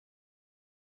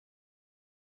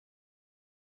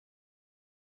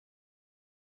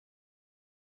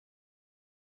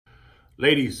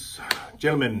Ladies,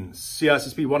 gentlemen,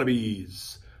 CISSP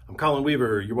wannabes, I'm Colin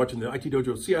Weaver. You're watching the IT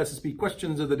Dojo CISSP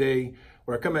questions of the day,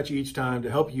 where I come at you each time to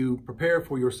help you prepare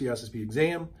for your CISSP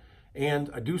exam.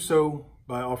 And I do so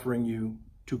by offering you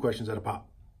 2 questions at a pop.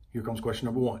 Here comes question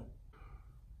number 1.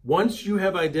 Once you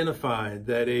have identified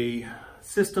that a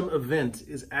system event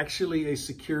is actually a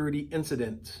security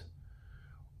incident,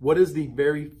 what is the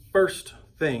very first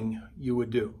thing you would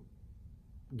do,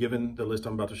 given the list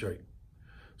I'm about to show you?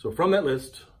 So from that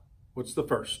list, what's the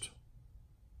first?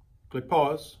 Click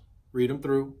pause, read them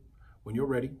through. When you're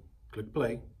ready, click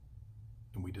play,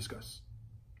 and we discuss.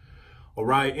 All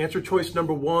right, answer choice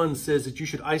number 1 says that you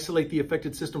should isolate the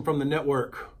affected system from the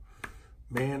network.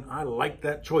 Man, I like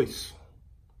that choice.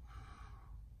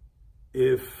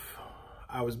 If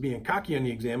I was being cocky on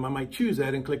the exam, I might choose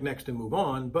that and click next and move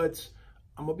on, but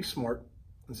I'm gonna be smart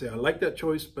and say, I like that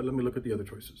choice, but let me look at the other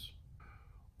choices.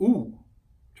 Ooh,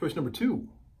 choice number 2.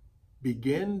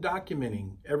 Begin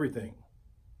documenting everything.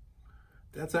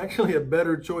 That's actually a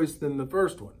better choice than the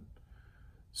first one.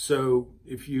 So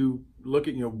if you look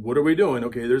at, what are we doing?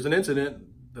 Okay, there's an incident.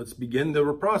 Let's begin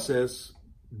the process.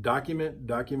 Document,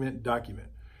 document, document.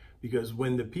 Because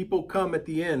when the people come at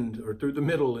the end or through the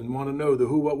middle and want to know the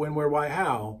who, what, when, where, why,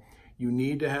 how, you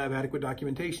need to have adequate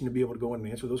documentation to be able to go in and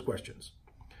answer those questions.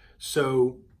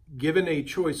 So given a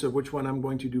choice of which one I'm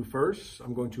going to do first,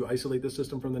 I'm going to isolate the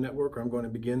system from the network, or I'm going to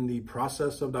begin the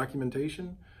process of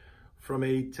documentation. From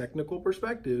a technical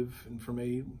perspective and from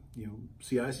a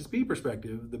CISSP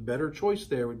perspective, the better choice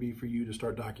there would be for you to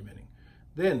start documenting.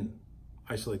 Then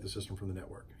isolate the system from the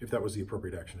network, if that was the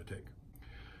appropriate action to take.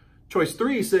 Choice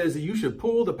 3 says that you should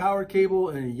pull the power cable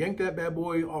and yank that bad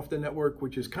boy off the network,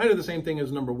 which is kind of the same thing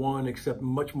as number 1, except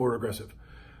much more aggressive.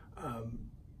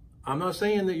 I'm not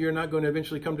saying that you're not going to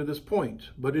eventually come to this point,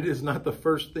 but it is not the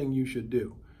first thing you should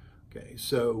do. Okay,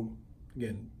 so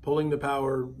again, pulling the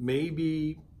power may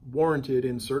be warranted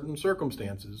in certain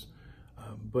circumstances,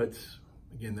 but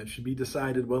again, that should be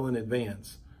decided well in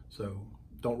advance. So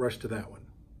don't rush to that one.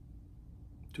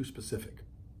 Too specific.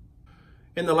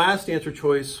 And the last answer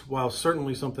choice, while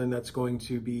certainly something that's going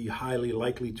to be highly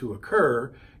likely to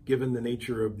occur, given the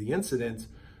nature of the incident,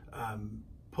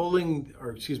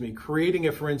 creating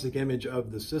a forensic image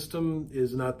of the system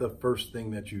is not the first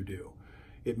thing that you do.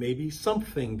 It may be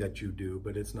something that you do,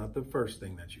 but it's not the first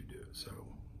thing that you do. So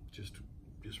just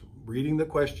reading the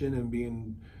question and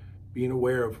being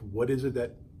aware of what is it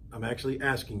that I'm actually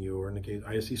asking you, or in the case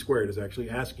ISC² is actually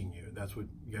asking you. That's what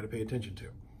you got to pay attention to.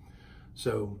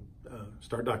 So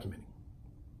start documenting.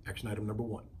 Action item number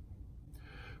 1.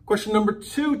 Question number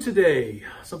 2 today,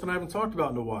 something I haven't talked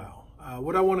about in a while.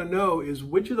 What I want to know is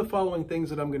which of the following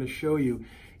things that I'm going to show you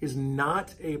is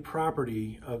not a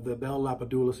property of the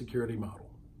Bell-Lapadula security model.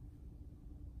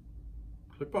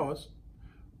 Click pause,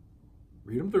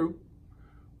 read them through.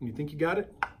 When you think you got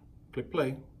it, click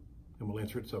play, and we'll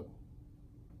answer it so.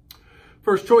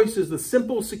 First choice is the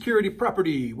simple security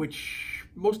property, which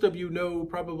most of you know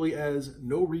probably as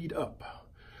no read up.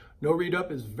 No read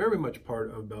up is very much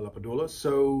part of Bell-Lapadula,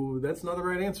 so that's not the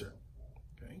right answer.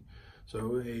 Okay?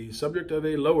 So a subject of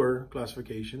a lower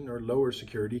classification or lower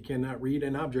security cannot read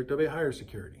an object of a higher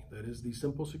security. That is the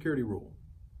simple security rule.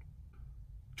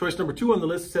 Choice number 2 on the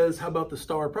list says, how about the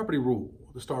star property rule?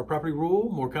 The star property rule,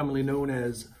 more commonly known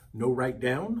as no write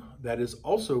down, that is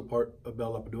also part of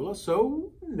Bell-Lapadula,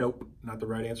 so nope, not the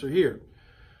right answer here.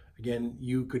 Again,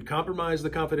 you could compromise the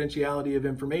confidentiality of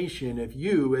information if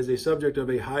you, as a subject of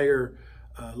a higher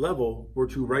level, were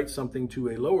to write something to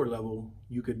a lower level.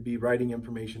 You could be writing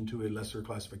information to a lesser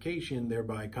classification,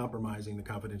 thereby compromising the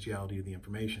confidentiality of the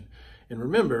information. And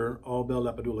remember, all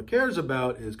Bell-Lapadula cares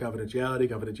about is confidentiality,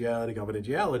 confidentiality,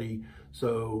 confidentiality.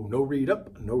 So no read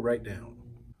up, no write down.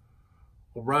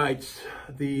 All right,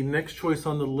 the next choice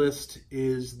on the list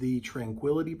is the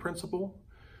Tranquility Principle.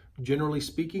 Generally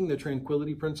speaking, the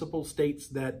Tranquility Principle states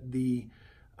that the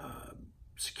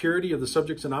security of the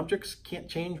subjects and objects can't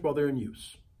change while they're in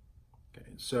use.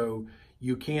 Okay, so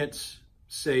you can't,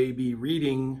 say, be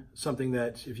reading something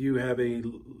that, if you have a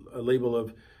label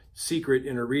of secret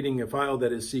and are reading a file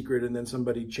that is secret, and then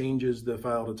somebody changes the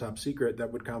file to top secret,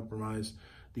 that would compromise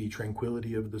the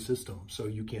tranquility of the system. So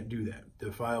you can't do that.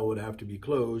 The file would have to be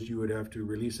closed. You would have to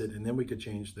release it, and then we could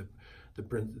change the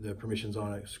permissions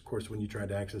on it. Of course, when you tried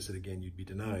to access it again, you'd be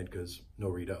denied because no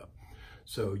read up.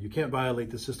 So you can't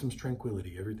violate the system's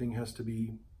tranquility. Everything has to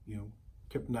be,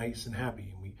 kept nice and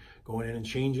happy. And we going in and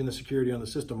changing the security on the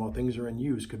system while things are in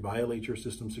use could violate your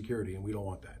system security, and we don't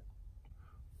want that.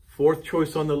 4th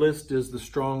choice on the list is the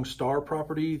strong star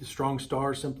property. The strong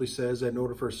star simply says that in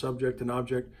order for a subject and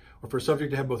object, or for a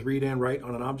subject to have both read and write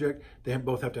on an object, they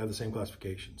both have to have the same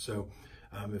classification. So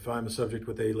If I'm a subject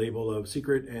with a label of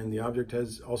secret and the object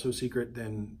has also secret,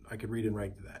 then I could read and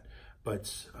write to that.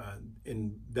 But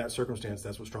in that circumstance,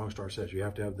 that's what StrongStar says. You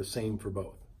have to have the same for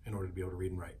both in order to be able to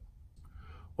read and write.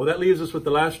 Well, that leaves us with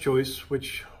the last choice,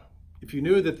 which, if you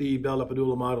knew that the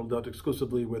Bell-Lapadula model dealt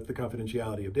exclusively with the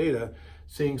confidentiality of data,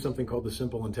 seeing something called the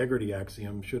simple integrity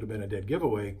axiom should have been a dead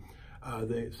giveaway.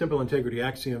 The simple integrity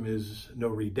axiom is no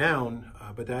read down,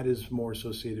 but that is more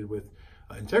associated with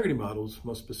integrity models,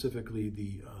 most specifically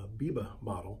the BIBA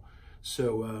model.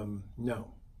 So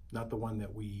no, not the one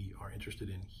that we are interested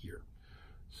in here.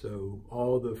 So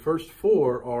all the first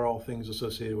four are all things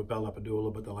associated with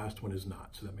Bell-Lapadula, but the last one is not.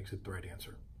 So that makes it the right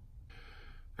answer.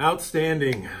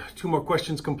 Outstanding. 2 more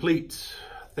questions complete.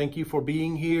 Thank you for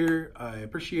being here. I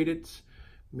appreciate it.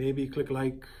 Maybe click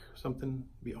like something,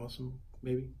 be awesome.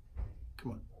 Maybe.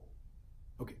 Come on.